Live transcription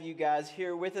you guys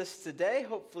here with us today.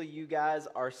 Hopefully you guys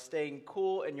are staying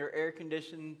cool and your air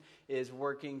conditioning is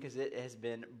working because it has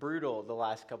been brutal the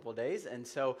last couple of days. And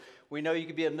so we know you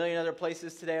could be a million other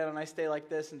places today on a nice day like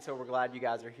this. And so we're glad you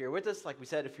guys are here with us. Like we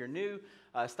said, if you're new,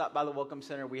 stop by the Welcome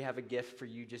Center. We have a gift for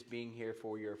you just being here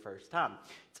for your first time.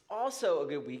 It's also a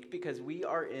good week because we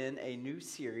are in a new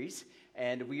series.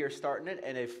 And we are starting it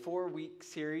in a 4-week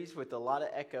series with a lot of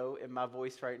echo in my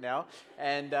voice right now.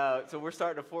 And so we're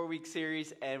starting a 4-week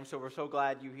series, and so we're so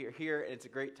glad you're here, and it's a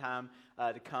great time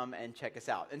to come and check us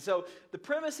out. And so the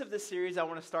premise of this series, I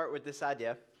want to start with this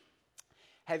idea.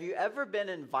 Have you ever been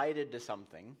invited to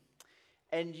something,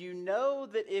 and you know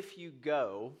that if you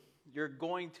go, you're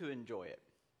going to enjoy it,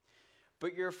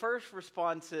 but your first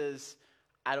response is,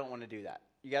 I don't want to do that?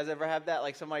 You guys ever have that?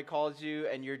 Like somebody calls you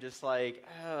and you're just like,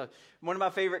 ugh. One of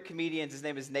my favorite comedians, his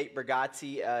name is Nate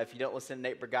Bargatze. If you don't listen to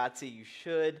Nate Bargatze, you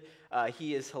should.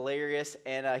 He is hilarious.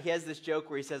 And he has this joke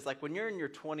where he says, like, when you're in your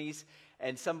 20s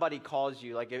and somebody calls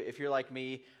you, like if you're like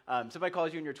me, somebody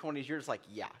calls you in your 20s, you're just like,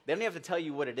 yeah. They don't even have to tell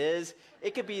you what it is.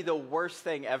 It could be the worst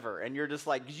thing ever. And you're just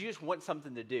like, because you just want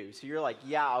something to do. So you're like,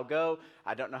 yeah, I'll go.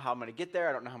 I don't know how I'm going to get there.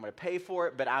 I don't know how I'm going to pay for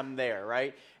it, but I'm there,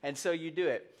 right? And so you do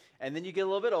it. And then you get a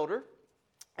little bit older.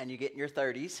 And you get in your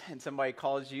 30s, and somebody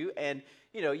calls you, and,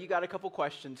 you know, you got a couple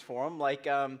questions for them, like,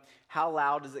 how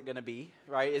loud is it going to be,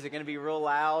 right? Is it going to be real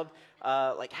loud?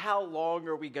 Like, how long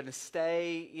are we going to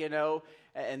stay, you know?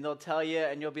 And they'll tell you,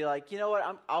 and you'll be like, you know what,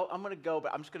 I'm going to go,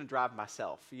 but I'm just going to drive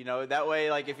myself, you know? That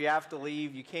way, like, if you have to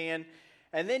leave, you can.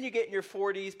 And then you get in your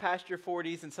 40s, past your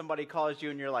 40s, and somebody calls you,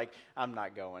 and you're like, I'm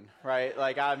not going, right?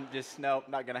 Like, I'm just, nope,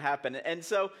 not going to happen. And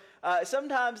so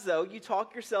sometimes, though, you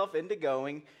talk yourself into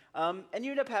going, and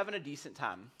you end up having a decent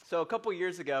time. So a couple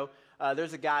years ago,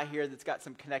 there's a guy here that's got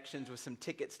some connections with some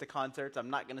tickets to concerts. I'm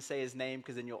not going to say his name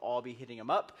because then you'll all be hitting him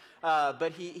up.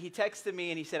 But he texted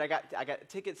me and he said, I got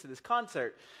tickets to this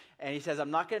concert. And he says,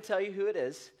 I'm not going to tell you who it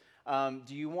is.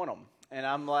 Do you want them? And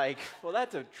I'm like, well,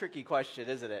 that's a tricky question,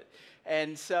 isn't it?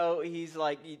 And so he's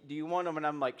like, do you want them? And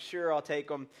I'm like, sure, I'll take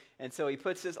them. And so he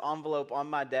puts this envelope on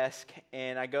my desk,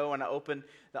 and I go and I open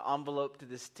the envelope to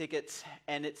this tickets,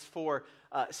 and it's for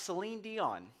Celine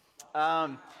Dion.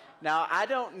 Now, I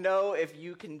don't know if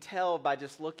you can tell by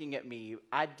just looking at me,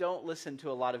 I don't listen to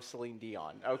a lot of Celine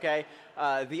Dion, okay?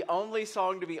 The only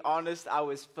song, to be honest, I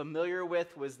was familiar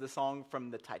with was the song from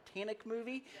the Titanic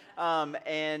movie,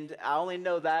 and I only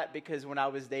know that because when I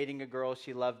was dating a girl,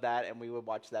 she loved that, and we would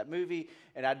watch that movie,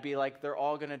 and I'd be like, they're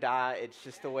all going to die, it's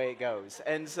just the way it goes.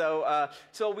 And so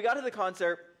we got to the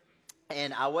concert,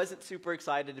 and I wasn't super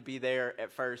excited to be there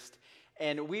at first.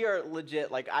 And we are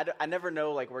legit, like, I never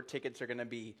know, like, where tickets are going to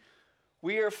be.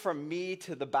 We are from me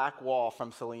to the back wall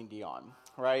from Celine Dion,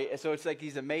 right? And so it's like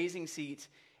these amazing seats.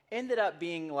 Ended up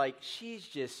being, like, she's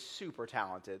just super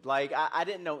talented. Like, I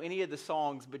didn't know any of the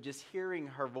songs, but just hearing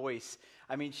her voice,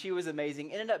 I mean, she was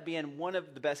amazing. Ended up being one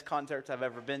of the best concerts I've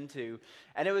ever been to.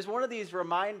 And it was one of these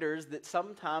reminders that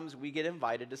sometimes we get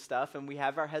invited to stuff, and we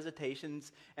have our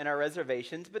hesitations and our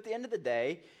reservations. But at the end of the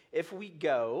day, if we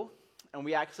go and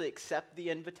we actually accept the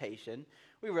invitation,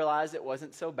 we realize it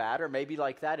wasn't so bad, or maybe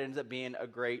like that ends up being a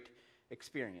great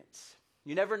experience.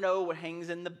 You never know what hangs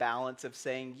in the balance of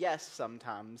saying yes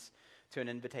sometimes to an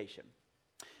invitation.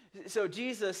 So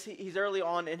Jesus, he's early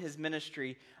on in his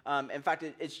ministry. In fact,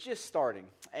 it's just starting.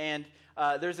 And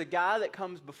there's a guy that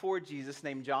comes before Jesus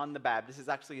named John the Baptist. It's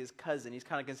actually his cousin. He's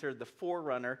kind of considered the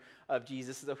forerunner of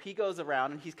Jesus. So he goes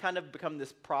around, and he's kind of become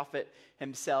this prophet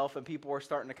himself, and people are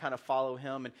starting to kind of follow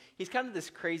him. And he's kind of this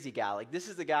crazy guy. Like, this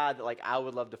is the guy that, like, I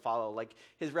would love to follow. Like,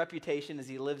 his reputation is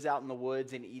he lives out in the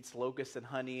woods and eats locusts and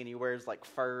honey, and he wears, like,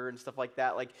 fur and stuff like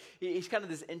that. Like, he's kind of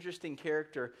this interesting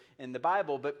character in the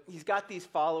Bible, but he's got these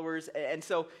followers. And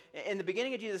so in the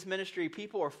beginning of Jesus' ministry,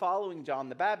 people are following John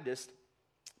the Baptist.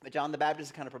 But John the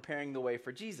Baptist is kind of preparing the way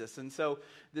for Jesus. And so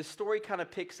this story kind of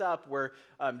picks up where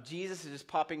Jesus is just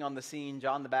popping on the scene.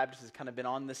 John the Baptist has kind of been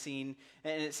on the scene.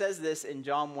 And it says this in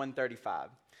John 1:35.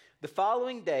 The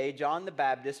following day, John the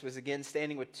Baptist was again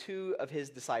standing with 2 of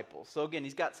his disciples. So again,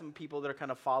 he's got some people that are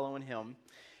kind of following him.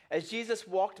 As Jesus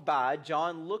walked by,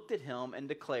 John looked at him and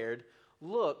declared,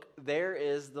 "Look, there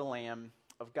is the Lamb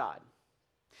of God."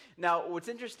 Now, what's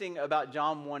interesting about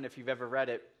John 1, if you've ever read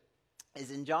it,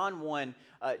 is in John 1,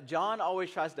 John always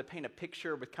tries to paint a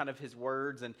picture with kind of his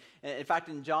words. And in fact,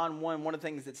 in John 1, one of the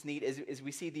things that's neat is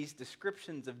we see these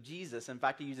descriptions of Jesus. In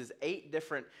fact, he uses 8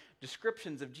 different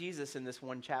descriptions of Jesus in this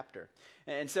one chapter.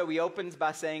 And so he opens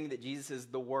by saying that Jesus is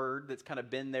the Word that's kind of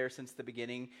been there since the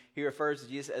beginning. He refers to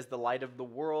Jesus as the light of the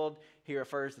world. He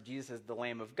refers to Jesus as the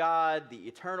Lamb of God, the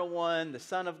Eternal One, the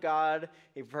Son of God.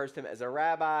 He refers to him as a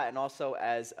rabbi and also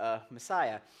as a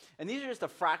Messiah. And these are just a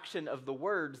fraction of the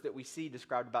words that we see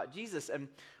described about Jesus. And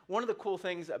one of the cool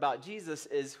things about Jesus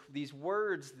is these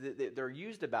words that are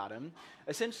used about him.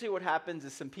 Essentially what happens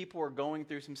is some people are going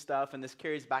through some stuff, and this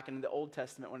carries back into the Old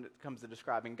Testament when it comes to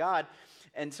describing God.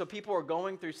 And so people are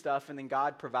going through stuff, and then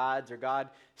God provides or God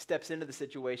steps into the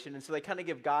situation. And so they kind of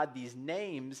give God these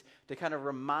names to kind of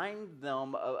remind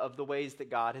them of the ways that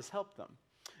God has helped them.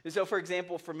 And so, for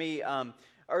example, for me,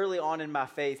 early on in my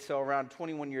faith, so around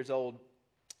 21 years old,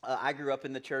 I grew up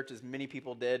in the church, as many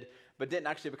people did, but didn't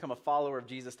actually become a follower of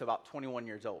Jesus till about 21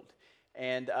 years old.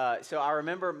 And so I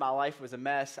remember my life was a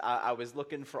mess. I was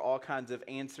looking for all kinds of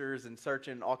answers and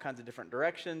searching all kinds of different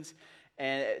directions.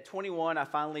 And at 21, I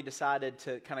finally decided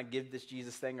to kind of give this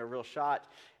Jesus thing a real shot.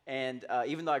 And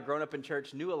even though I'd grown up in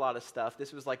church, knew a lot of stuff,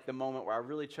 this was like the moment where I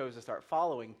really chose to start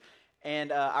following.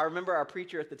 And I remember our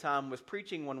preacher at the time was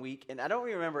preaching one week, and I don't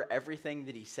really remember everything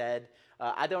that he said.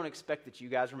 I don't expect that you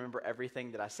guys remember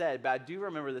everything that I said, but I do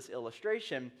remember this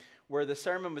illustration where the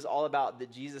sermon was all about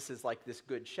that Jesus is like this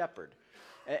good shepherd.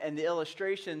 And the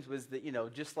illustrations was that, you know,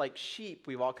 just like sheep,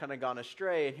 we've all kind of gone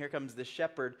astray, and here comes the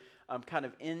shepherd kind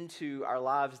of into our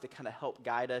lives to kind of help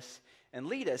guide us and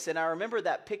lead us. And I remember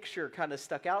that picture kind of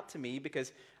stuck out to me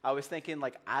because I was thinking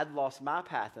like I'd lost my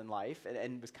path in life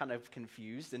and was kind of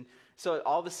confused. And so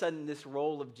all of a sudden this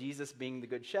role of Jesus being the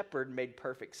good shepherd made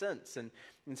perfect sense. And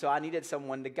so I needed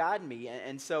someone to guide me.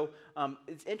 And so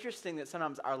it's interesting that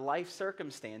sometimes our life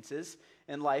circumstances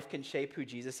in life can shape who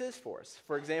Jesus is for us.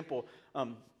 For example,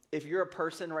 if you're a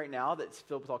person right now that's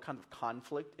filled with all kinds of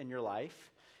conflict in your life,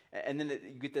 and then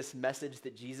you get this message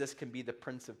that Jesus can be the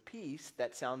Prince of Peace,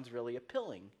 that sounds really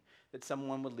appealing, that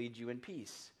someone would lead you in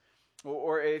peace.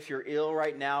 Or if you're ill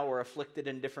right now or afflicted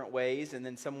in different ways, and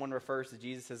then someone refers to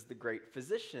Jesus as the great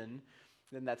physician,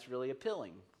 then that's really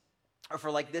appealing. Or for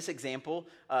like this example,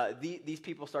 these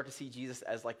people start to see Jesus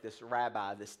as like this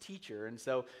rabbi, this teacher. And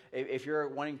so if you're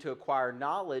wanting to acquire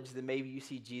knowledge, then maybe you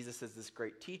see Jesus as this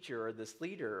great teacher or this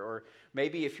leader. Or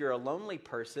maybe if you're a lonely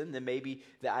person, then maybe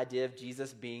the idea of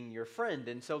Jesus being your friend.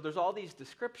 And so there's all these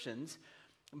descriptions.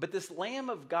 But this Lamb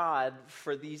of God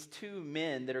for these two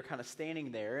men that are kind of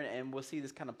standing there, and we'll see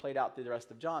this kind of played out through the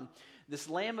rest of John, this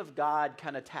Lamb of God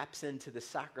kind of taps into the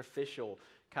sacrificial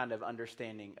kind of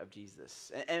understanding of Jesus.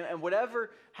 And whatever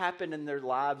happened in their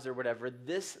lives or whatever,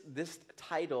 this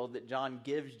title that John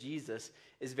gives Jesus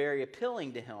is very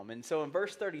appealing to him. And so in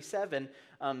verse 37,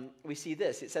 we see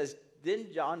this. It says,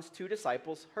 "Then John's 2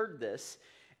 disciples heard this,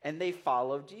 and they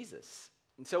followed Jesus."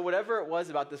 And so whatever it was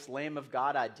about this Lamb of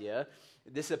God idea,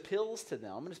 this appeals to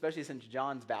them, and especially since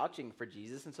John's vouching for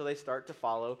Jesus, and so they start to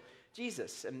follow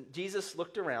Jesus. And Jesus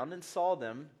looked around and saw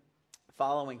them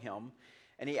following him,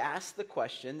 and he asked the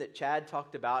question that Chad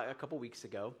talked about a couple weeks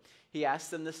ago. He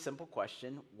asked them this simple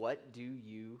question: what do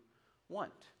you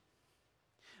want?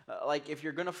 Like, if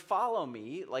you're going to follow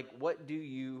me, like, what do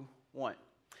you want?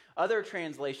 Other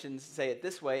translations say it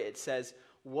this way. It says,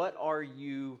 what are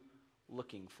you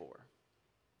looking for?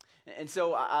 And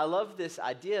so I love this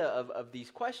idea of these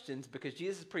questions because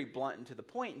Jesus is pretty blunt and to the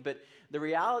point, but the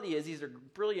reality is these are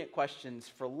brilliant questions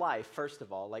for life, first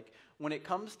of all. Like, when it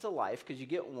comes to life, because you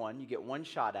get one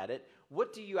shot at it,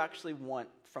 what do you actually want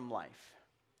from life?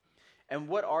 And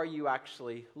what are you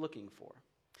actually looking for?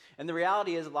 And the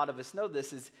reality is, a lot of us know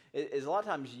this, is a lot of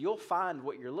times you'll find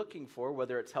what you're looking for,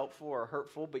 whether it's helpful or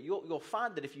hurtful, but you'll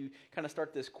find that if you kind of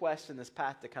start this quest and this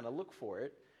path to kind of look for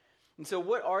it. And so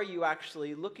what are you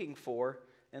actually looking for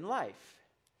in life?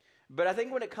 But I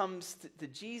think when it comes to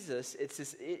Jesus, it's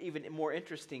this even more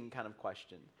interesting kind of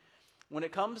question. When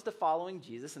it comes to following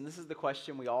Jesus, and this is the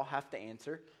question we all have to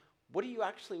answer, what do you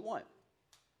actually want?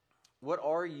 What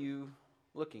are you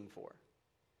looking for?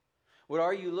 What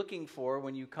are you looking for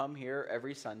when you come here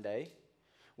every Sunday?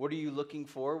 What are you looking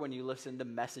for when you listen to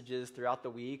messages throughout the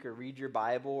week or read your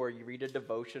Bible or you read a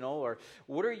devotional? Or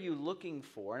what are you looking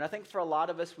for? And I think for a lot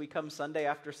of us, we come Sunday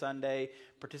after Sunday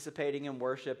participating in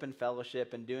worship and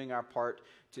fellowship and doing our part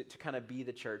to kind of be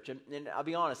the church. And I'll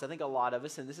be honest, I think a lot of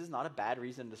us, and this is not a bad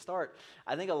reason to start,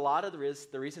 I think a lot of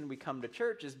the reason we come to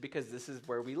church is because this is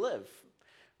where we live,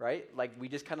 right? Like, we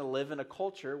just kind of live in a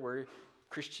culture where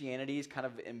Christianity is kind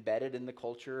of embedded in the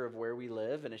culture of where we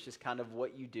live, and it's just kind of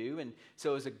what you do. And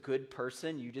so as a good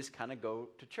person, you just kind of go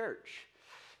to church.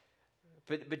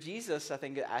 But Jesus, I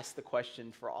think, asked the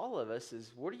question for all of us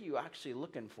is, what are you actually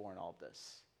looking for in all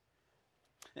this?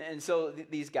 And so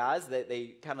these guys,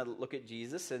 they kind of look at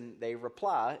Jesus and they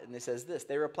reply, and it says this.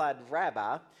 They replied,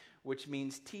 Rabbi, which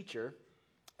means teacher.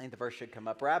 I think the verse should come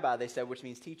up. Rabbi, they said, which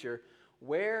means teacher,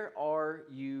 where are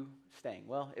you staying?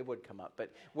 Well, it would come up,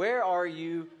 but where are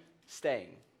you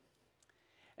staying?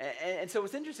 And so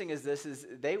what's interesting is this, is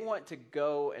they want to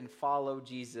go and follow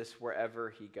Jesus wherever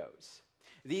he goes.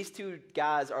 These two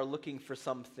guys are looking for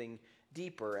something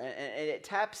deeper, and it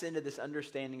taps into this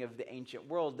understanding of the ancient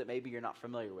world that maybe you're not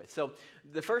familiar with. So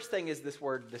the first thing is this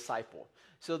word disciple.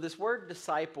 So this word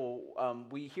disciple,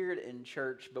 we hear it in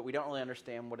church, but we don't really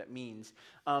understand what it means.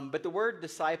 But the word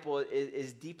disciple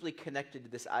is deeply connected to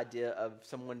this idea of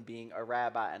someone being a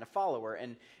rabbi and a follower.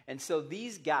 And so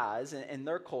these guys, in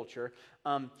their culture,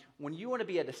 when you want to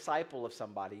be a disciple of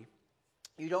somebody,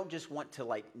 you don't just want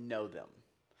to know them.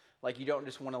 Like, you don't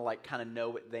just want to kind of know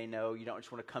what they know. You don't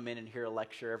just want to come in and hear a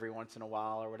lecture every once in a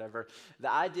while or whatever.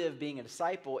 The idea of being a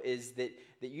disciple is that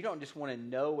you don't just want to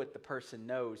know what the person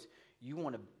knows. You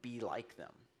want to be like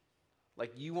them.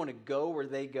 Like, you want to go where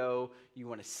they go. You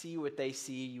want to see what they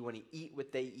see. You want to eat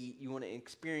what they eat. You want to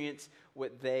experience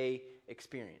what they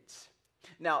experience.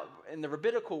 Now, in the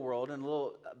rabbinical world, and a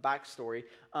little backstory,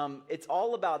 it's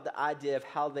all about the idea of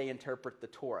how they interpret the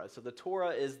Torah. So the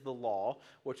Torah is the law,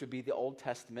 which would be the Old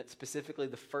Testament, specifically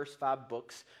the first 5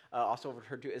 books, also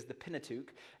referred to as the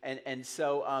Pentateuch. And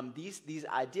so these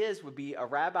ideas would be, a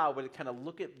rabbi would kind of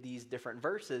look at these different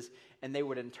verses, and they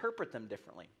would interpret them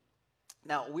differently.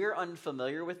 Now, we're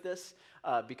unfamiliar with this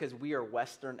because we are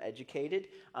Western educated,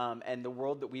 and the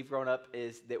world that we've grown up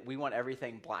is that we want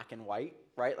everything black and white,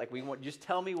 right? Like, we want, just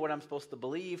tell me what I'm supposed to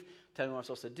believe, tell me what I'm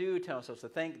supposed to do, tell me what I'm supposed to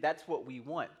think. That's what we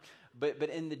want. But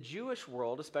in the Jewish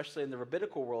world, especially in the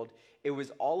rabbinical world, it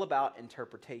was all about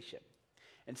interpretation.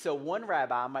 And so one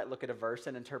rabbi might look at a verse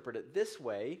and interpret it this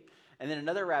way, and then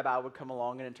another rabbi would come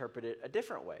along and interpret it a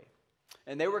different way.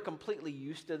 And they were completely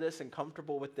used to this and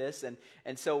comfortable with this.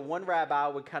 And so one rabbi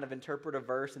would kind of interpret a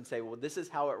verse and say, well, this is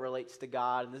how it relates to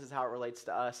God, and this is how it relates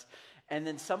to us. And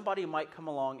then somebody might come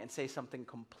along and say something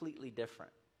completely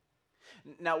different.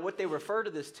 Now, what they refer to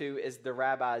this to is the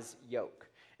rabbi's yoke.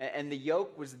 And the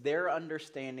yoke was their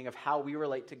understanding of how we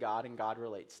relate to God and God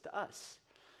relates to us.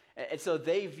 And so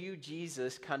they view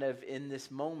Jesus kind of in this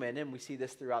moment, and we see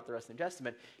this throughout the rest of the New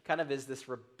Testament, kind of as this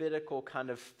rabbinical kind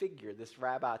of figure, this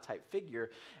rabbi-type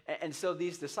figure. And so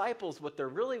these disciples, what they're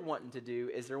really wanting to do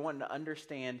is they're wanting to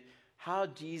understand how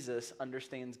Jesus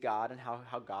understands God and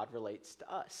how God relates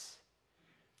to us.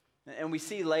 And we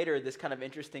see later this kind of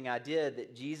interesting idea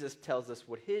that Jesus tells us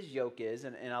what his yoke is,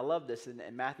 and I love this. In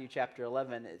Matthew chapter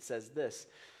 11, it says this,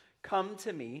 "Come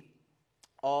to me,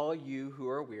 all you who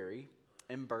are weary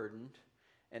and burdened,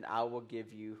 and I will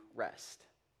give you rest.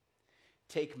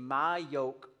 Take my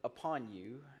yoke upon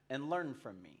you and learn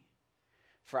from me,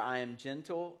 for I am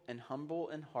gentle and humble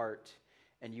in heart,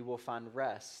 and you will find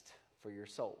rest for your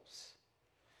souls."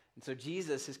 And so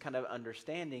Jesus is kind of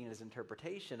understanding his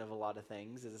interpretation of a lot of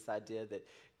things is this idea that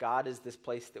God is this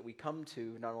place that we come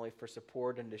to not only for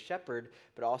support and to shepherd,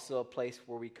 but also a place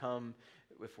where we come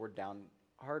if we're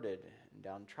downhearted and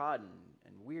downtrodden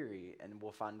and weary, and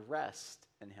we'll find rest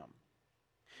in him.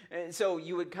 And so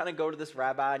you would kind of go to this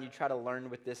rabbi and you try to learn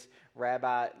what this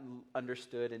rabbi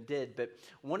understood and did. But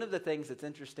one of the things that's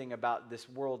interesting about this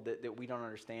world that we don't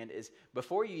understand is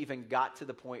before you even got to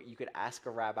the point you could ask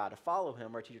a rabbi to follow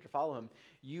him or a teacher to follow him,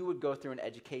 you would go through an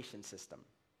education system.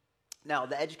 Now,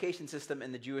 the education system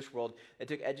in the Jewish world, they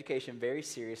took education very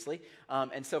seriously.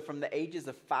 And so from the ages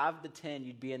of 5 to 10,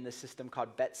 you'd be in this system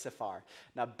called Bet Sephar.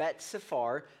 Now, Bet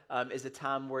Sephar is a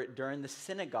time where during the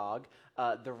synagogue,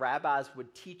 the rabbis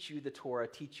would teach you the Torah,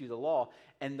 teach you the law,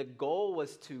 and the goal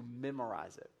was to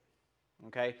memorize it.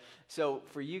 Okay? So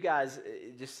for you guys,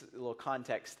 just a little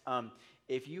context.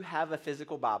 If you have a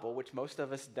physical Bible, which most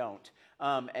of us don't,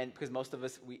 and because most of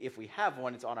us, if we have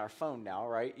one, it's on our phone now,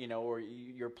 right? You know, or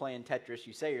you're playing Tetris,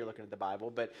 you say you're looking at the Bible,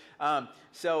 but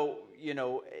so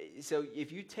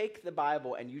if you take the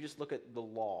Bible and you just look at the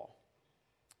law,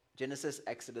 Genesis,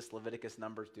 Exodus, Leviticus,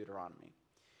 Numbers, Deuteronomy,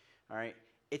 all right,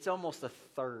 it's almost a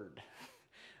third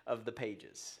of the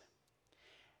pages,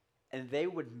 and they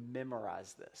would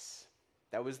memorize this.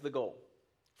 That was the goal.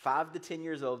 5 to 10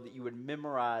 years old, that you would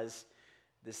memorize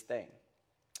this thing.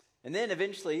 And then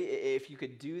eventually, if you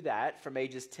could do that from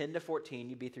ages 10 to 14,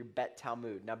 you'd be through Bet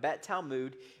Talmud. Now, Bet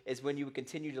Talmud is when you would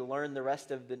continue to learn the rest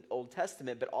of the Old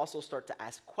Testament, but also start to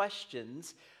ask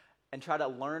questions and try to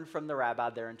learn from the rabbi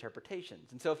their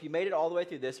interpretations. And so if you made it all the way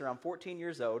through this, around 14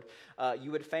 years old,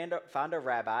 you would find a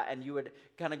rabbi, and you would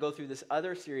kind of go through this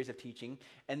other series of teaching,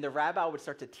 and the rabbi would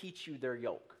start to teach you their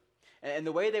yoke. And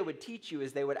the way they would teach you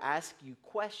is they would ask you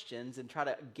questions and try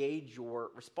to gauge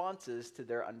your responses to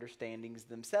their understandings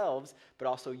themselves, but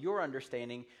also your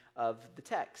understanding of the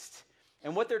text.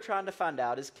 And what they're trying to find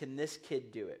out is, can this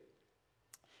kid do it?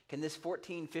 Can this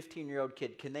 14, 15-year-old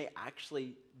kid, can they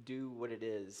actually do what it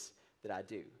is that I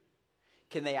do?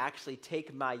 Can they actually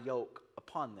take my yoke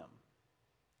upon them?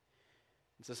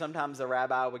 And so sometimes the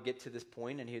rabbi would get to this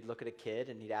point, and he'd look at a kid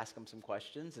and he'd ask them some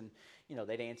questions, and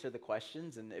they'd answer the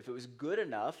questions, and if it was good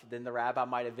enough, then the rabbi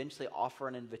might eventually offer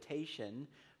an invitation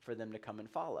for them to come and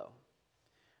follow.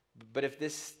 But if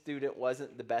this student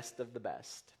wasn't the best of the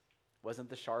best, wasn't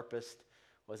the sharpest,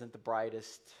 wasn't the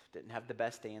brightest, didn't have the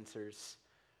best answers,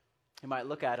 he might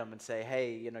look at him and say,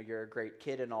 hey, you're a great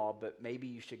kid and all, but maybe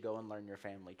you should go and learn your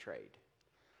family trade.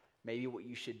 Maybe what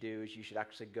you should do is you should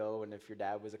actually go, and if your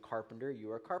dad was a carpenter, you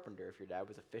were a carpenter. If your dad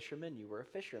was a fisherman, you were a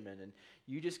fisherman. And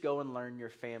you just go and learn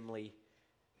your family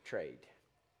trade.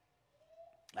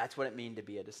 That's what it means to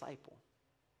be a disciple.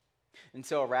 And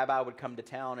so a rabbi would come to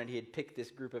town, and he'd pick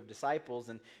this group of disciples,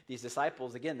 and these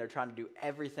disciples, again, they're trying to do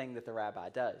everything that the rabbi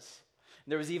does.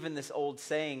 And there was even this old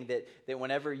saying that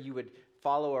whenever you would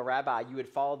follow a rabbi, you would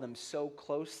follow them so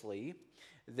closely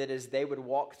that as they would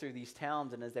walk through these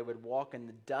towns, and as they would walk and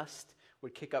the dust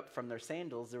would kick up from their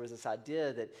sandals, there was this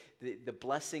idea that the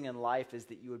blessing in life is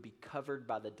that you would be covered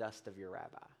by the dust of your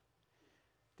rabbi.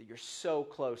 That you're so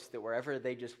close that wherever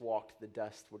they just walked, the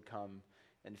dust would come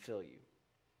and fill you.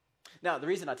 Now, the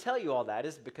reason I tell you all that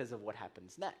is because of what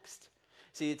happens next.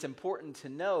 See, it's important to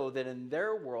know that in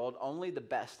their world, only the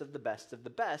best of the best of the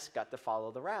best got to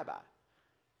follow the rabbi.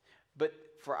 But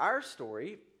for our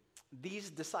story, these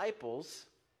disciples,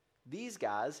 these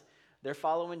guys, they're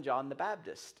following John the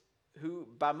Baptist, who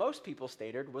by most people's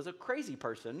standard was a crazy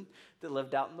person that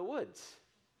lived out in the woods.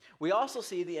 We also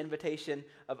see the invitation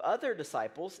of other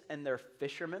disciples, and they're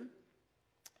fishermen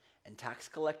and tax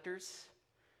collectors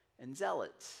and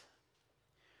zealots,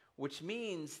 which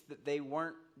means that they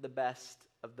weren't the best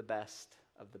of the best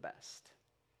of the best.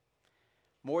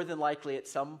 More than likely, at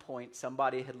some point,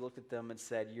 somebody had looked at them and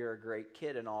said, you're a great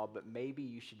kid and all, but maybe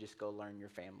you should just go learn your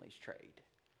family's trade.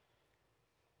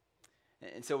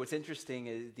 And so what's interesting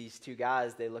is these two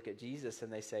guys, they look at Jesus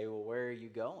and they say, well, where are you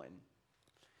going?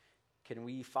 Can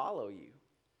we follow you?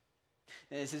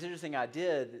 And it's this interesting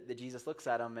idea that Jesus looks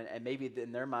at them, and maybe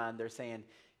in their mind they're saying,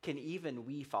 can even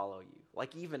we follow you?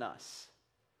 Like even us?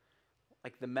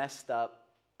 Like the messed up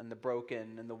and the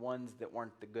broken and the ones that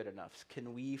weren't the good enough.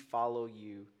 Can we follow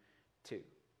you too?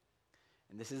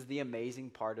 And this is the amazing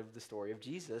part of the story of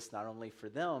Jesus, not only for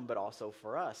them, but also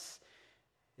for us,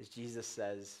 is Jesus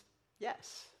says,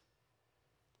 yes,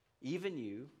 even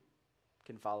you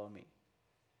can follow me.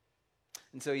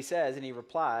 And so he says, and he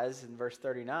replies in verse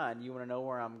 39, you want to know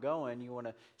where I'm going? You want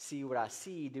to see what I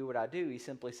see, do what I do? He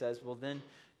simply says, well, then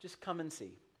just come and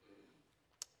see.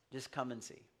 Just come and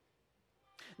see.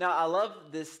 Now, I love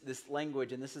this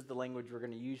language, and this is the language we're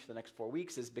going to use for the next 4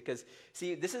 weeks, is because,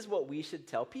 see, this is what we should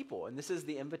tell people, and this is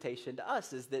the invitation to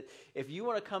us, is that if you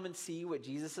want to come and see what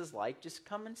Jesus is like, just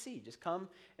come and see. Just come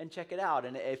and check it out.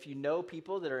 And if you know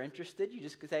people that are interested, you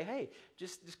just say, hey,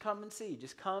 just come and see.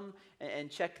 Just come and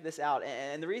check this out.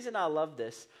 And the reason I love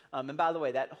this, and by the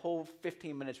way, that whole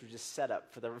 15 minutes was just set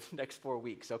up for the next 4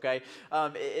 weeks, okay,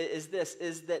 is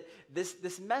that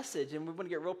this message, and we want to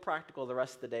get real practical the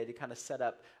rest of the day to kind of set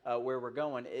up where we're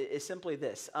going, is simply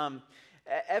this.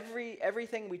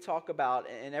 Everything we talk about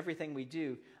and everything we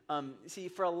do, see,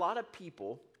 for a lot of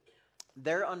people,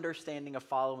 their understanding of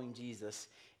following Jesus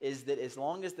is that as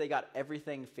long as they got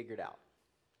everything figured out,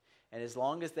 and as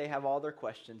long as they have all their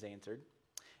questions answered,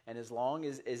 and as long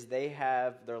as they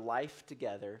have their life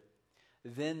together,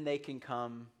 then they can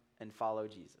come and follow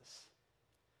Jesus.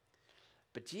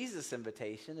 But Jesus'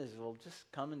 invitation is, well,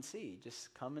 just come and see.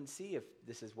 Just come and see if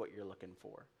this is what you're looking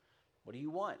for. What do you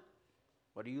want?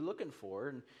 What are you looking for?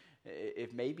 And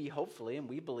if maybe, hopefully, and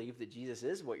we believe that Jesus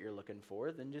is what you're looking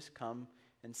for, then just come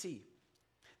and see.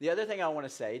 The other thing I want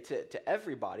to say to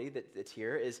everybody that's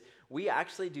here is we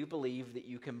actually do believe that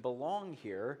you can belong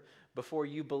here before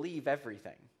you believe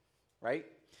everything, right?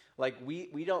 Like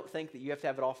we don't think that you have to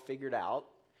have it all figured out,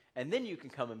 and then you can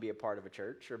come and be a part of a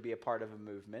church or be a part of a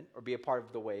movement or be a part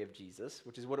of the way of Jesus,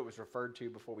 which is what it was referred to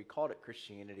before we called it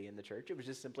Christianity in the church. It was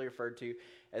just simply referred to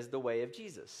as the way of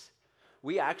Jesus.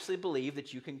 We actually believe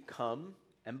that you can come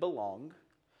and belong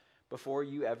before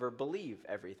you ever believe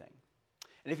everything.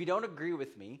 And if you don't agree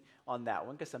with me on that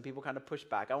one, because some people kind of push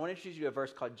back, I want to introduce you to a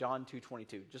verse called John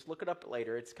 2:22. Just look it up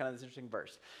later. It's kind of this interesting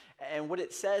verse. And what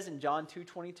it says in John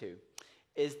 2:22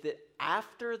 is that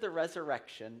after the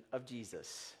resurrection of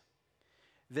Jesus,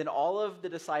 then all of the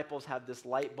disciples have this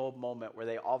light bulb moment where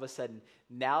they all of a sudden,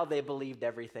 now they believed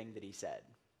everything that he said.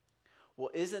 Well,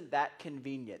 isn't that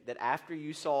convenient that after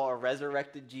you saw a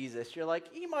resurrected Jesus, you're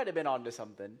like, he might have been onto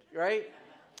something, right?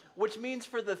 Which means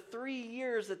for the 3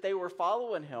 years that they were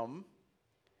following him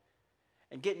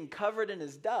and getting covered in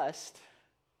his dust,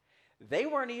 they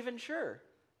weren't even sure.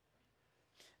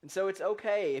 And so it's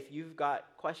okay if you've got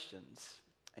questions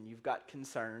and you've got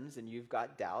concerns and you've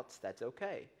got doubts, that's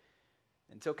okay.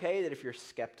 And it's okay that if you're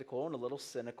skeptical and a little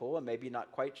cynical and maybe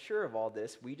not quite sure of all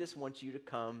this, we just want you to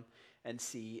come and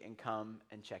see and come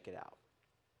and check it out.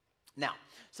 Now,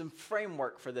 some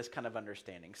framework for this kind of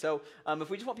understanding. So if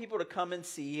we just want people to come and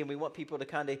see and we want people to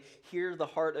kind of hear the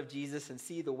heart of Jesus and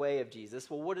see the way of Jesus,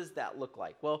 well, what does that look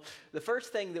like? Well, the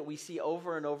first thing that we see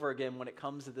over and over again when it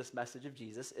comes to this message of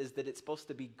Jesus is that it's supposed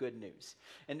to be good news.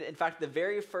 And in fact, the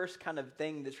very first kind of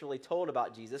thing that's really told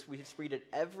about Jesus, we just read it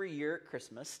every year at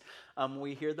Christmas,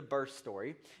 we hear the birth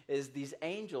story, is these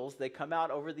angels, they come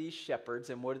out over these shepherds,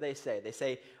 and what do they say? They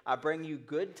say, I bring you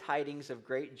good tidings of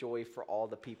great joy for all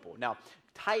the people. Now,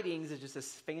 tidings is just a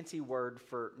fancy word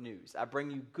for news. I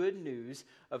bring you good news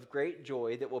of great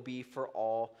joy that will be for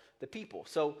all the people.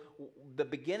 So the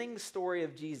beginning story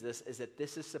of Jesus is that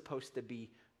this is supposed to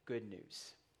be good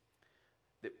news.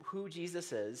 That who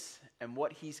Jesus is and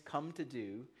what he's come to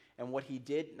do and what he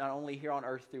did not only here on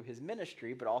earth through his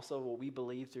ministry, but also what we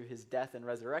believe through his death and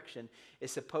resurrection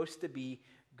is supposed to be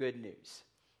good news.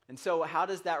 And so how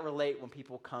does that relate when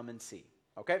people come and see?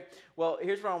 Okay, well,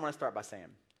 here's what I want to start by saying.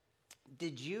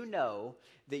 Did you know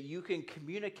that you can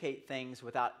communicate things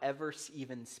without ever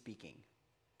even speaking?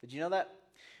 Did you know that?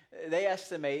 They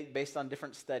estimate, based on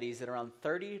different studies, that around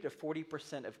 30 to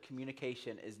 40% of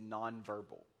communication is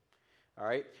nonverbal. All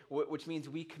right? Which means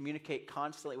we communicate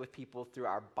constantly with people through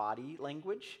our body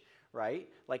language, right?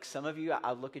 Like some of you,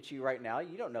 I look at you right now,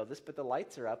 you don't know this, but the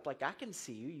lights are up. Like I can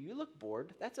see you. You look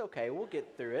bored. That's okay. We'll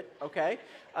get through it, okay?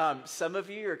 Some of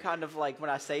you are kind of like, when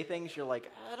I say things, you're like,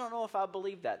 I don't know if I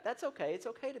believe that. That's okay. It's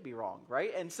okay to be wrong,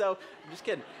 right? And so, I'm just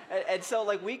kidding. And so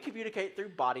like we communicate through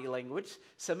body language.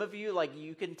 Some of you, like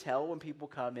you can tell when people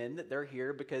come in that they're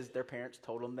here because their parents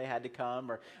told them they had to come,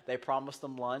 or they promised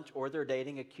them lunch, or they're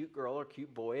dating a cute girl or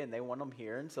cute boy and they want them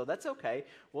here. And so that's okay.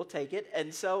 We'll take it.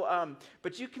 And so,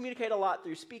 but you communicate a lot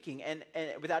through speaking and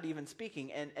without even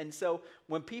speaking. And so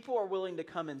when people are willing to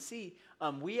come and see,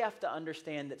 we have to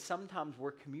understand that sometimes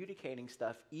we're communicating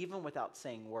stuff even without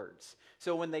saying words.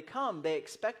 So when they come, they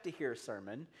expect to hear a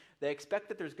sermon. They expect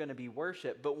that there's going to be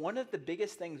worship. But one of the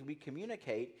biggest things we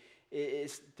communicate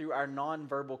is through our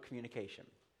nonverbal communication.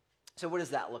 So what does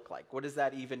that look like? What does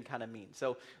that even kind of mean?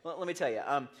 So let me tell you,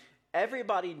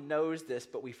 everybody knows this,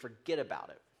 but we forget about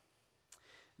it.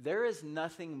 There is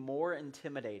nothing more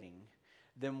intimidating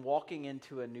than walking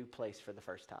into a new place for the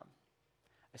first time,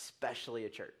 especially a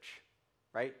church,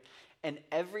 right? And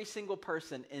every single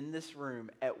person in this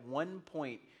room, at one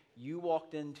point, you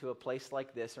walked into a place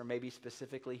like this, or maybe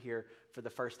specifically here for the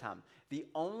first time. The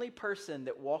only person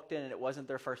that walked in and it wasn't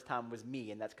their first time was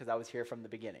me, and that's because I was here from the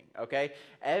beginning, okay?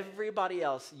 Everybody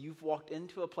else, you've walked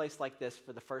into a place like this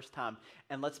for the first time,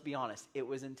 and let's be honest, it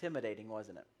was intimidating,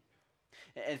 wasn't it?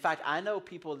 In fact, I know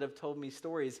people that have told me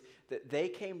stories that they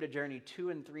came to Journey 2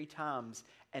 and 3 times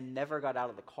and never got out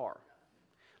of the car.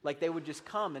 Like they would just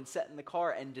come and sit in the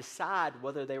car and decide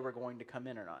whether they were going to come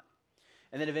in or not.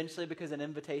 And then eventually, because of an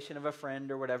invitation of a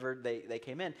friend or whatever, they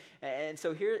came in. And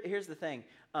so here's the thing.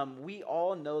 We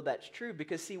all know that's true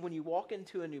because, see, when you walk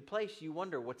into a new place, you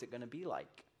wonder, what's it going to be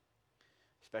like?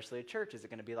 Especially a church. Is it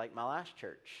going to be like my last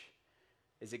church?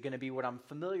 Is it going to be what I'm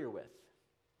familiar with?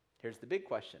 Here's the big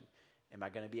question. Am I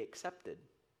going to be accepted?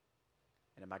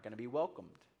 And am I going to be welcomed?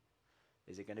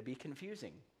 Is it going to be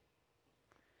confusing?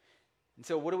 And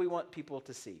so what do we want people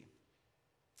to see?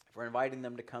 If we're inviting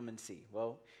them to come and see,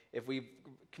 well, if we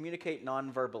communicate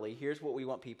non-verbally, here's what we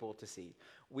want people to see.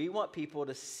 We want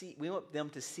them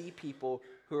to see people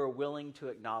who are willing to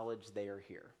acknowledge they are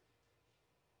here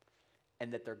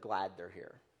and that they're glad they're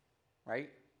here, right?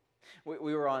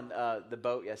 We were on the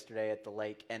boat yesterday at the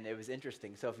lake, and it was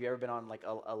interesting. So if you've ever been on like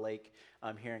a lake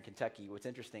here in Kentucky, what's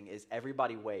interesting is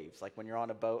everybody waves. Like when you're on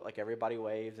a boat, like everybody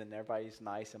waves and everybody's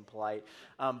nice and polite.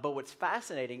 But what's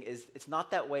fascinating is it's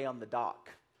not that way on the dock,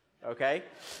 okay?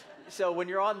 So when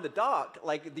you're on the dock,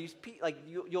 like these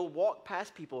you'll walk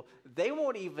past people, they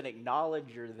won't even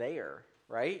acknowledge you're there,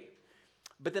 right?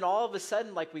 But then all of a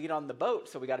sudden, like, we get on the boat,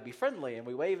 so we got to be friendly, and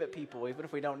we wave at people, even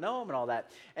if we don't know them and all that.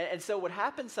 And so what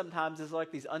happens sometimes is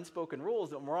like these unspoken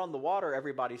rules that when we're on the water,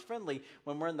 everybody's friendly.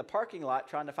 When we're in the parking lot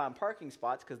trying to find parking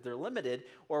spots because they're limited,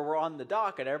 or we're on the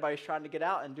dock and everybody's trying to get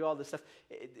out and do all this stuff,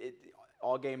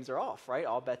 all games are off, right?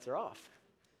 All bets are off.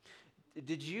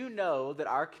 Did you know that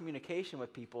our communication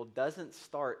with people doesn't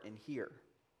start in here?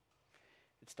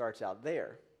 It starts out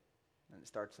there, and it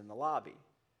starts in the lobby.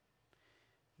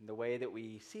 In the way that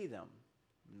we see them,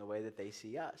 in the way that they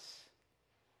see us.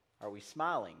 Are we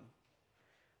smiling?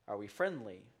 Are we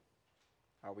friendly?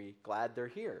 Are we glad they're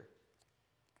here?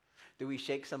 Do we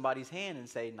shake somebody's hand and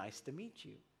say, nice to meet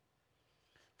you?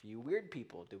 For you weird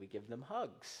people, do we give them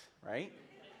hugs, right?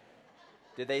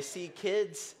 Do they see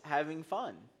kids having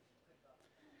fun?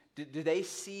 Do they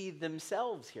see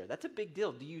themselves here? That's a big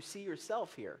deal. Do you see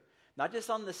yourself here? Not just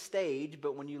on the stage,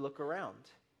 but when you look around,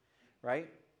 right?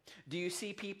 Do you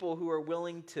see people who are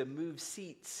willing to move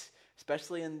seats,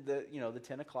 especially in the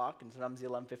 10 o'clock and sometimes the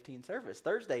 11:15 service?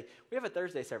 Thursday, we have a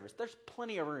Thursday service. There's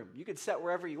plenty of room. You could sit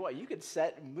wherever you want. You could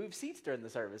sit and move seats during the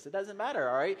service. It doesn't matter,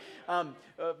 all right?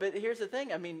 But here's the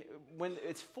thing. I mean, when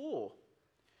it's full,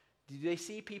 do they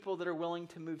see people that are willing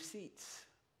to move seats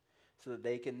so that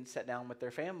they can sit down with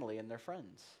their family and their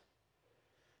friends?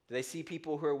 Do they see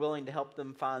people who are willing to help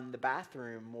them find the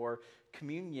bathroom or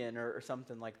communion or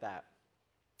something like that?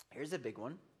 Here's a big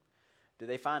one. Do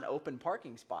they find open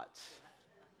parking spots?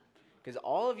 Because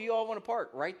all of you all want to park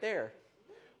right there.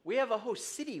 We have a whole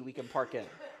city we can park in,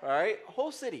 all right? A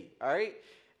whole city, all right?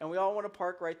 And we all want to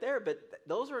park right there, but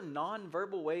those are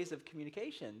nonverbal ways of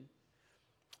communication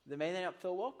that may not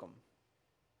feel welcome.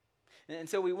 And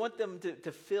so we want them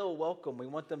to feel welcome. We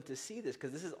want them to see this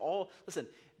because this is all, listen,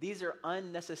 these are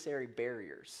unnecessary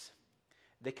barriers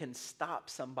that can stop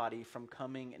somebody from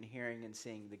coming and hearing and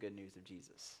seeing the good news of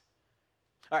Jesus.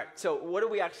 All right, so what do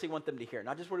we actually want them to hear?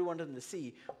 Not just what do we want them to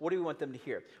see, what do we want them to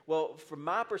hear? Well, from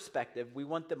my perspective, we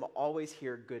want them to always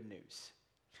hear good news.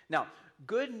 Now,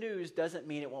 good news doesn't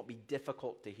mean it won't be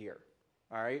difficult to hear,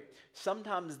 all right?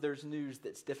 Sometimes there's news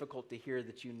that's difficult to hear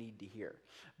that you need to hear.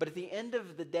 But at the end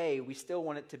of the day, we still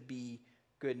want it to be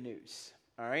good news.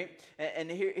 All right? And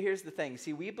here's the thing.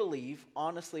 See, we believe,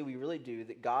 honestly, we really do,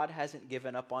 that God hasn't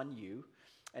given up on you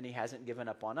and he hasn't given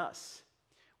up on us.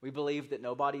 We believe that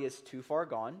nobody is too far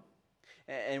gone,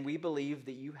 and we believe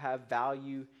that you have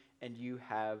value and you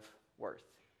have worth.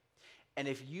 And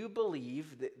if you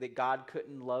believe that God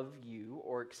couldn't love you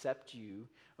or accept you,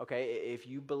 okay, if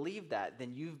you believe that,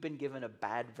 then you've been given a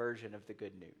bad version of the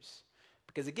good news.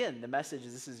 Because again, the message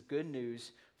is this is good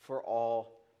news for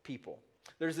all people.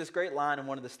 There's this great line in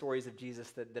one of the stories of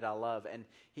Jesus that I love, and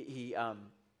he's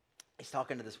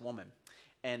talking to this woman,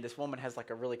 and this woman has like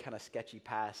a really kind of sketchy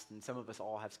past, and some of us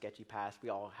all have sketchy past. We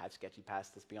all have sketchy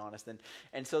past, let's be honest.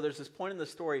 And so there's this point in the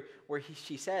story where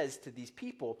she says to these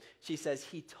people, she says,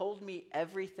 he told me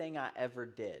everything I ever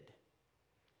did.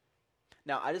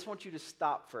 Now, I just want you to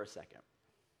stop for a second,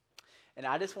 and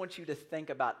I just want you to think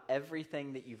about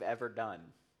everything that you've ever done.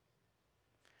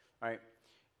 All right?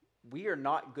 We are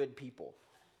not good people.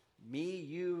 Me,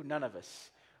 you, none of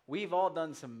us. We've all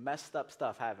done some messed up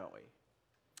stuff, haven't we?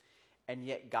 And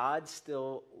yet God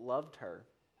still loved her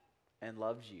and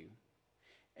loves you.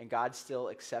 And God still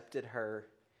accepted her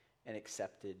and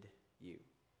accepted you.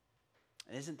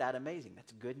 And isn't that amazing?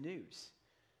 That's good news.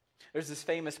 There's this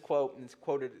famous quote, and it's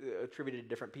attributed to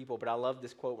different people, but I love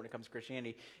this quote when it comes to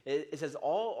Christianity. It says,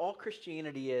 all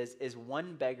Christianity is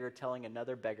one beggar telling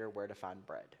another beggar where to find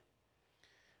bread.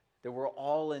 That we're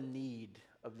all in need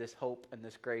of this hope and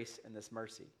this grace and this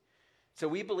mercy. So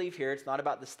we believe here it's not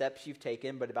about the steps you've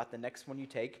taken, but about the next one you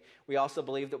take. We also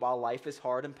believe that while life is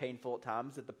hard and painful at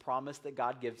times, that the promise that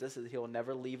God gives us is that he'll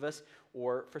never leave us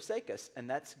or forsake us, and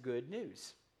that's good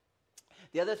news.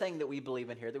 The other thing that we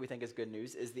believe in here that we think is good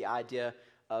news is the idea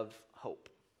of hope.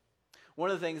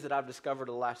 One of the things that I've discovered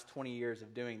in the last 20 years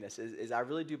of doing this is I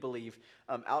really do believe,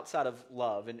 outside of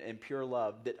love and pure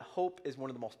love, that hope is one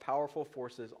of the most powerful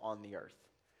forces on the earth.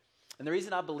 And the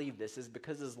reason I believe this is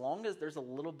because as long as there's a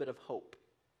little bit of hope,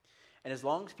 and as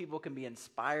long as people can be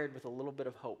inspired with a little bit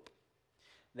of hope,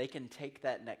 they can take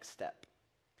that next step.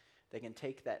 They can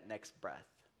take that next breath.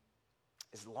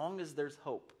 As long as there's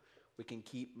hope, we can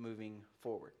keep moving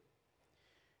forward.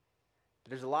 But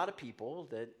there's a lot of people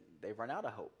that they've run out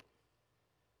of hope.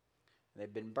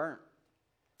 They've been burnt,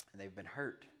 and they've been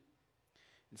hurt.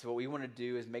 And so what we want to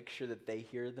do is make sure that they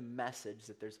hear the message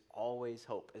that there's always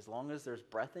hope. As long as there's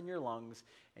breath in your lungs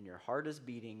and your heart is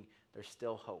beating, there's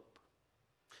still hope.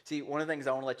 See, one of the things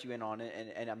I want to let you in on,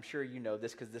 and I'm sure you know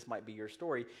this because this might be your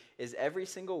story, is every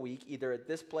single week, either at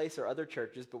this place or other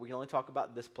churches, but we can only talk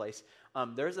about this place,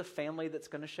 there's a family that's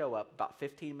going to show up about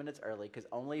 15 minutes early because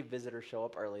only visitors show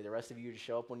up early. The rest of you just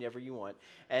show up whenever you want.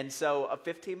 And so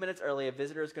 15 minutes early, a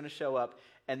visitor is going to show up,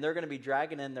 and they're going to be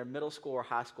dragging in their middle school or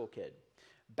high school kid.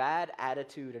 Bad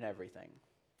attitude and everything.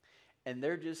 And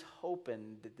they're just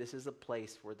hoping that this is a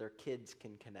place where their kids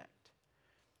can connect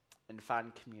and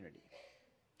find community.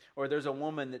 Or there's a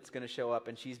woman that's going to show up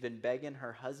and she's been begging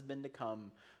her husband to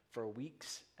come for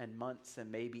weeks and months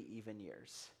and maybe even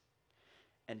years.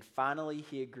 And finally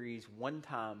he agrees one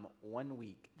time, 1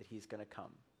 week, that he's going to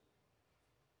come.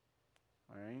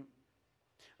 All right?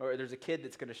 Or there's a kid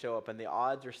that's going to show up and the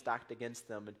odds are stacked against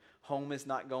them and home is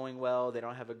not going well. They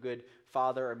don't have a good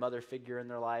father or mother figure in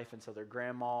their life, and so their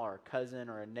grandma or cousin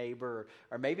or a neighbor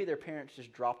or maybe their parents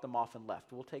just dropped them off and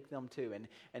left. We'll take them too.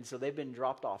 And so they've been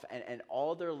dropped off, and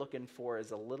all they're looking for is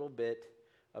a little bit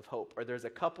of hope. Or there's a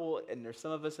couple, and there's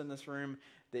some of us in this room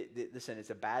that listen,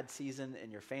 it's a bad season in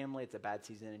your family, it's a bad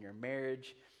season in your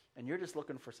marriage, and you're just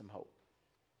looking for some hope.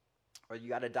 Or you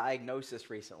got a diagnosis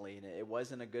recently and it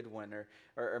wasn't a good one.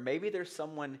 Or maybe there's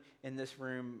someone in this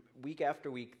room week after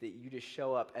week that you just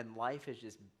show up and life has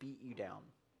just beat you down.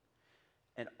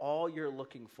 And all you're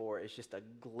looking for is just a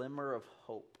glimmer of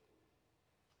hope.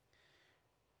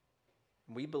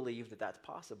 We believe that that's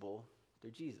possible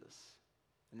through Jesus.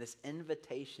 And this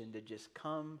invitation to just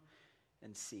come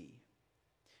and see.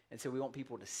 And so we want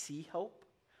people to see hope.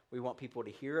 We want people to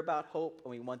hear about hope,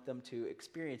 and we want them to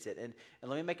experience it. And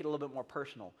let me make it a little bit more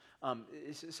personal.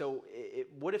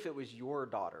 What if it was your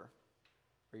daughter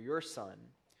or your son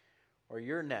or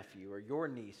your nephew or your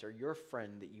niece or your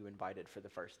friend that you invited for the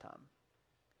first time?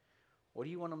 What do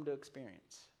you want them to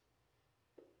experience?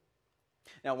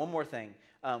 Now, one more thing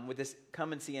with this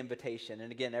come and see invitation.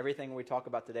 And again, everything we talk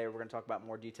about today, we're going to talk about in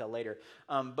more detail later.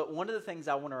 But one of the things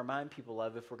I want to remind people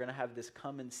of, if we're going to have this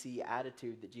come and see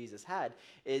attitude that Jesus had,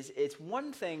 is it's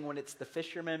one thing when it's the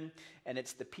fishermen and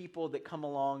it's the people that come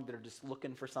along that are just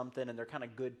looking for something and they're kind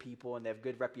of good people and they have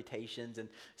good reputations. And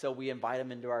so we invite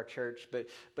them into our church. But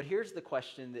here's the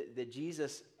question that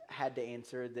Jesus had to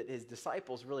answer, that his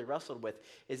disciples really wrestled with,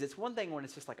 is it's one thing when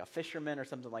it's just like a fisherman or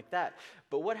something like that,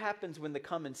 but what happens when the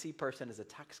come and see person is a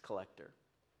tax collector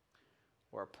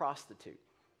or a prostitute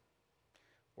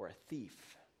or a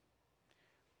thief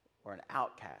or an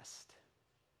outcast?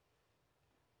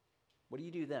 What do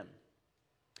you do then?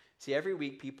 See, every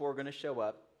week people are going to show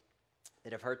up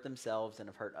that have hurt themselves and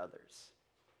have hurt others.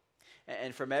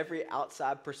 And from every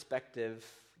outside perspective,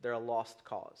 they're a lost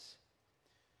cause.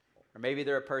 Or maybe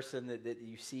they're a person that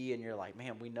you see and you're like,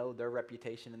 man, we know their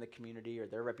reputation in the community or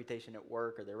their reputation at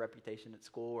work or their reputation at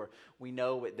school, or we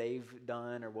know what they've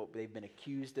done or what they've been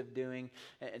accused of doing.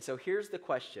 And so here's the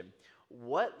question.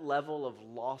 What level of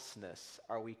lostness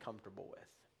are we comfortable with?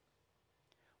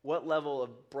 What level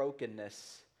of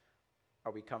brokenness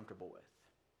are we comfortable with?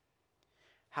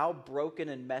 How broken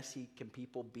and messy can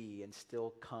people be and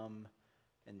still come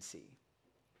and see?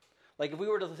 Like if we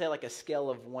were to say like a scale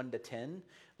of 1 to 10,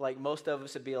 like most of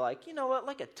us would be like, you know what,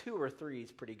 like a 2 or 3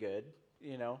 is pretty good,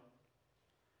 you know.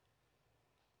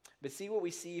 But see, what we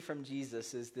see from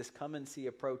Jesus is this come and see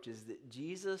approach is that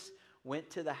Jesus went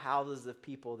to the houses of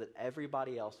people that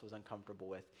everybody else was uncomfortable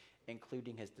with,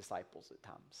 including his disciples at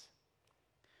times.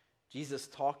 Jesus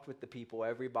talked with the people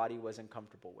everybody was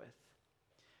uncomfortable with.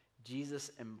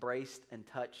 Jesus embraced and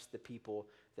touched the people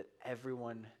that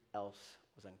everyone else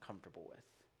was uncomfortable with.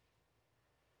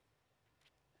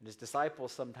 And his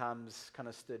disciples sometimes kind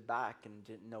of stood back and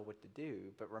didn't know what to do.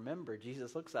 But remember,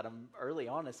 Jesus looks at them early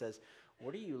on and says,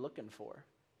 what are you looking for?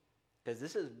 Because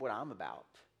this is what I'm about.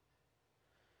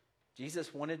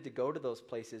 Jesus wanted to go to those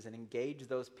places and engage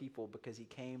those people because he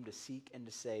came to seek and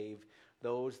to save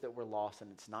those that were lost.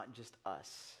 And it's not just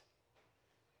us.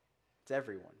 It's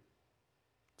everyone.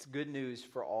 It's good news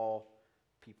for all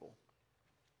people.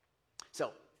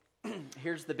 So,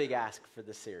 here's the big ask for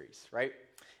this series, right?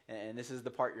 And this is the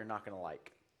part you're not going to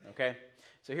like, okay?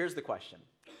 So here's the question.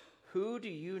 Who do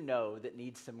you know that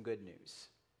needs some good news?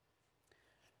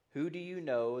 Who do you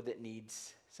know that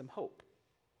needs some hope?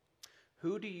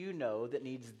 Who do you know that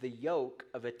needs the yoke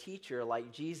of a teacher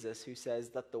like Jesus who says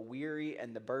that the weary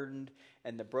and the burdened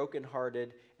and the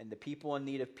brokenhearted and the people in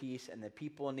need of peace and the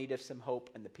people in need of some hope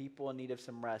and the people in need of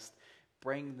some rest,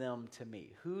 bring them to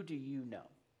me? Who do you know?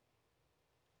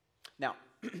 Now,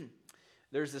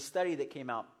 there's a study that came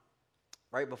out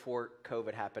right before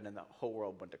COVID happened and the whole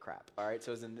world went to crap. All right,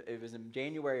 so it was in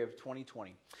January of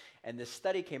 2020, and this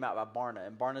study came out by Barna,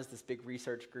 and Barna's this big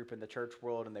research group in the church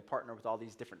world, and they partner with all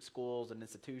these different schools and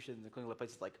institutions, including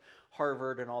places like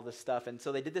Harvard and all this stuff. And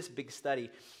so they did this big study,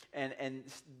 and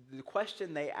the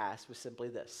question they asked was simply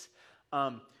this: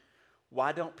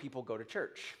 why don't people go to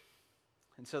church?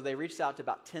 And so they reached out to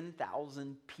about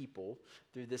 10,000 people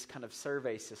through this kind of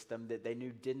survey system that they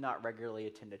knew did not regularly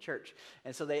attend a church.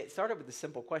 And so they started with a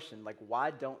simple question, like, why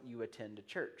don't you attend a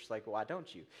church? Like, why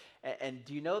don't you? And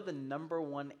do you know the number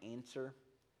one answer?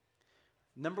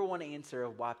 Number one answer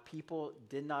of why people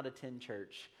did not attend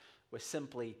church was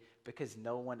simply because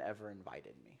no one ever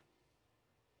invited me.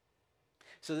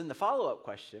 So then the follow-up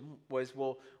question was,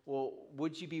 well,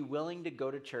 would you be willing to go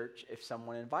to church if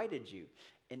someone invited you?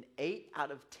 And 8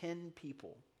 out of 10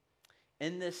 people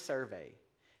in this survey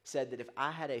said that if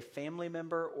I had a family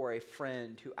member or a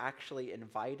friend who actually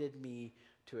invited me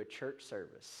to a church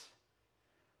service,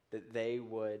 that they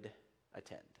would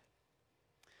attend.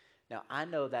 Now, I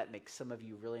know that makes some of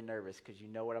you really nervous because you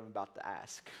know what I'm about to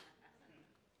ask.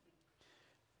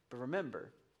 But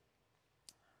remember,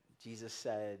 Jesus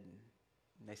said,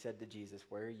 and they said to Jesus,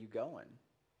 "Where are you going?"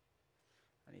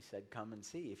 And he said, "Come and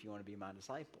see if you want to be my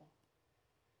disciple."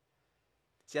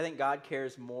 See, I think God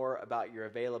cares more about your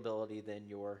availability than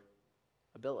your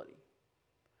ability.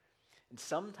 And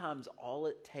sometimes all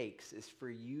it takes is for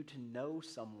you to know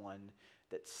someone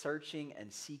that's searching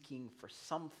and seeking for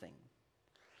something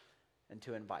and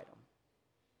to invite them.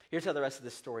 Here's how the rest of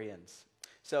this story ends.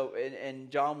 So in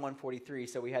John 1:43,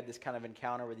 so we had this kind of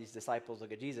encounter where these disciples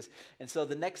look at Jesus. And so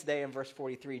the next day in verse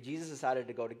 43, Jesus decided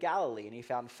to go to Galilee, and he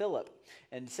found Philip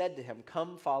and said to him,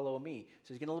 "Come follow me."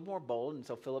 So he's getting a little more bold, and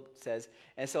so Philip says,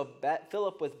 and so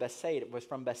Philip was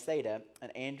from Bethsaida,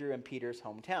 and Andrew and Peter's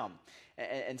hometown.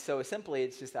 And so simply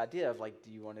it's just the idea of like, do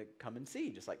you want to come and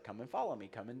see? Just like, come and follow me,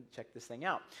 come and check this thing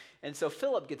out. And so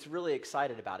Philip gets really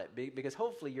excited about it because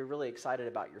hopefully you're really excited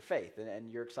about your faith and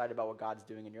you're excited about what God's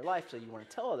doing in your life, so you want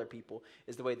to tell other people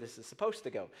is the way this is supposed to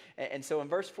go. And so in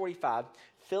verse 45,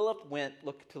 Philip went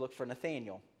to look for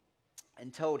Nathanael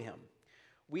and told him,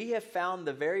 "We have found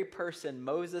the very person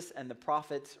Moses and the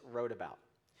prophets wrote about."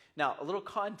 Now, a little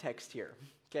context here,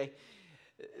 okay?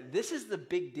 This is the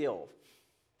big deal.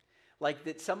 Like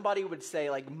that somebody would say,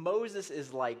 like, Moses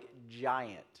is like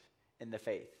giant in the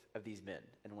faith of these men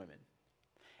and women.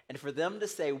 And for them to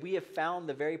say, we have found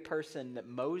the very person that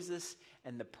Moses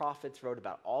and the prophets wrote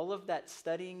about. All of that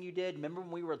studying you did, remember when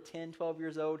we were 10, 12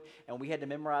 years old and we had to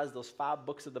memorize those 5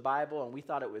 books of the Bible and we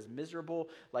thought it was miserable?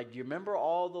 Like, do you remember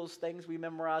all those things we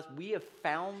memorized? We have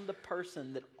found the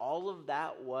person that all of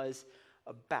that was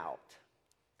about.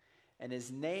 And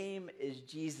his name is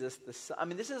Jesus the Son. I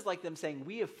mean, this is like them saying,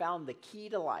 we have found the key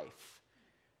to life.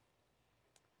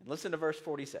 And listen to verse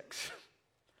 46.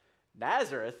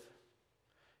 Nazareth?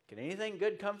 Can anything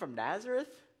good come from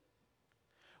Nazareth?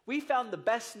 We found the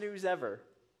best news ever,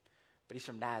 but he's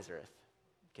from Nazareth.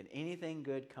 Can anything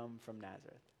good come from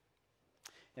Nazareth?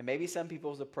 And maybe some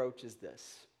people's approach is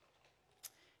this.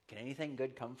 Can anything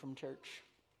good come from church?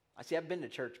 I've been to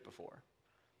church before.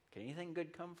 Can anything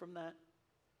good come from that?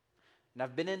 And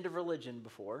I've been into religion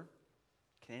before.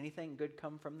 Can anything good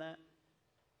come from that?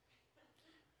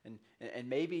 And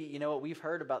maybe, you know what, we've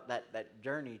heard about that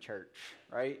Journey Church,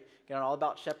 right? All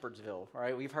about Shepherdsville,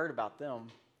 right? We've heard about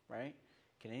them, right?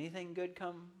 Can anything good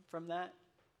come from that?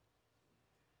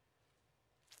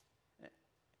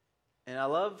 And I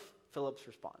love Philip's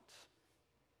response.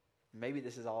 Maybe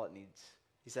this is all it needs.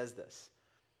 He says this: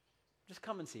 just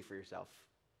come and see for yourself.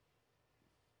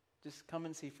 Just come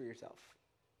and see for yourself.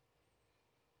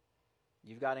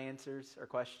 You've got answers or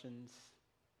questions.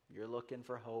 You're looking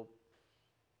for hope.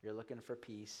 You're looking for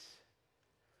peace.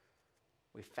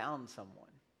 We found someone.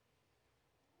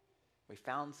 We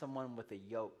found someone with a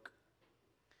yoke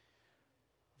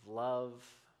of love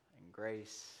and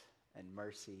grace and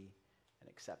mercy and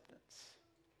acceptance.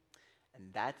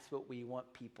 And that's what we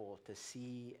want people to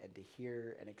see and to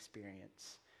hear and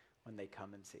experience when they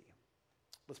come and see.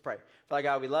 Let's pray. Father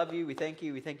God, we love you. We thank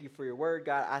you. We thank you for your word.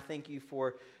 God, I thank you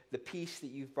for the peace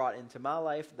that you've brought into my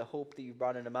life, the hope that you've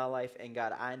brought into my life. And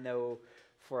God, I know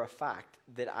for a fact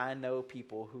that I know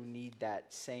people who need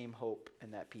that same hope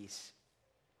and that peace.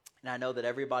 And I know that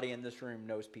everybody in this room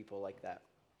knows people like that.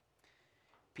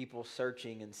 People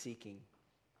searching and seeking.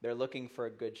 They're looking for a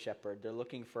good shepherd. They're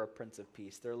looking for a Prince of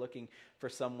Peace. They're looking for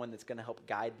someone that's going to help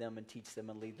guide them and teach them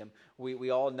and lead them.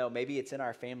 We all know, maybe it's in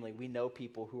our family, we know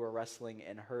people who are wrestling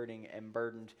and hurting and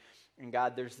burdened. And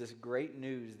God, there's this great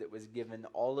news that was given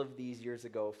all of these years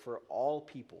ago for all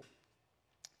people,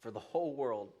 for the whole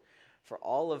world, for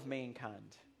all of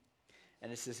mankind.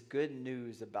 And it's this good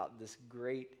news about this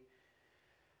great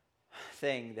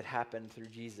thing that happened through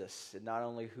Jesus. And not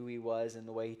only who he was and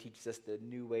the way he teaches us the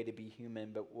new way to be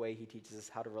human, but the way he teaches us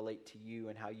how to relate to you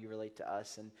and how you relate to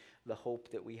us, and the hope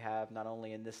that we have not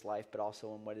only in this life, but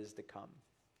also in what is to come.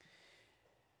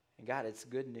 And God, it's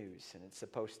good news, and it's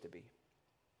supposed to be.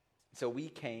 So we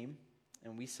came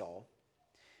and we saw.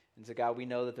 And so God, we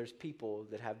know that there's people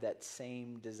that have that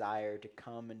same desire to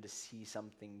come and to see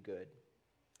something good.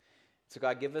 So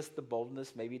God, give us the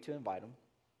boldness maybe to invite them.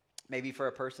 Maybe for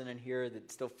a person in here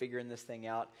that's still figuring this thing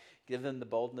out, give them the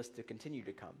boldness to continue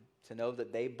to come, to know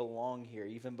that they belong here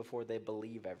even before they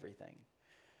believe everything.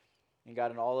 And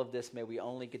God, in all of this, may we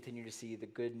only continue to see the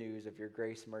good news of your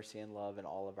grace, mercy, and love in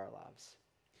all of our lives.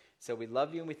 So we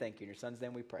love you and we thank you. In your son's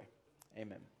name we pray.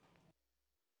 Amen.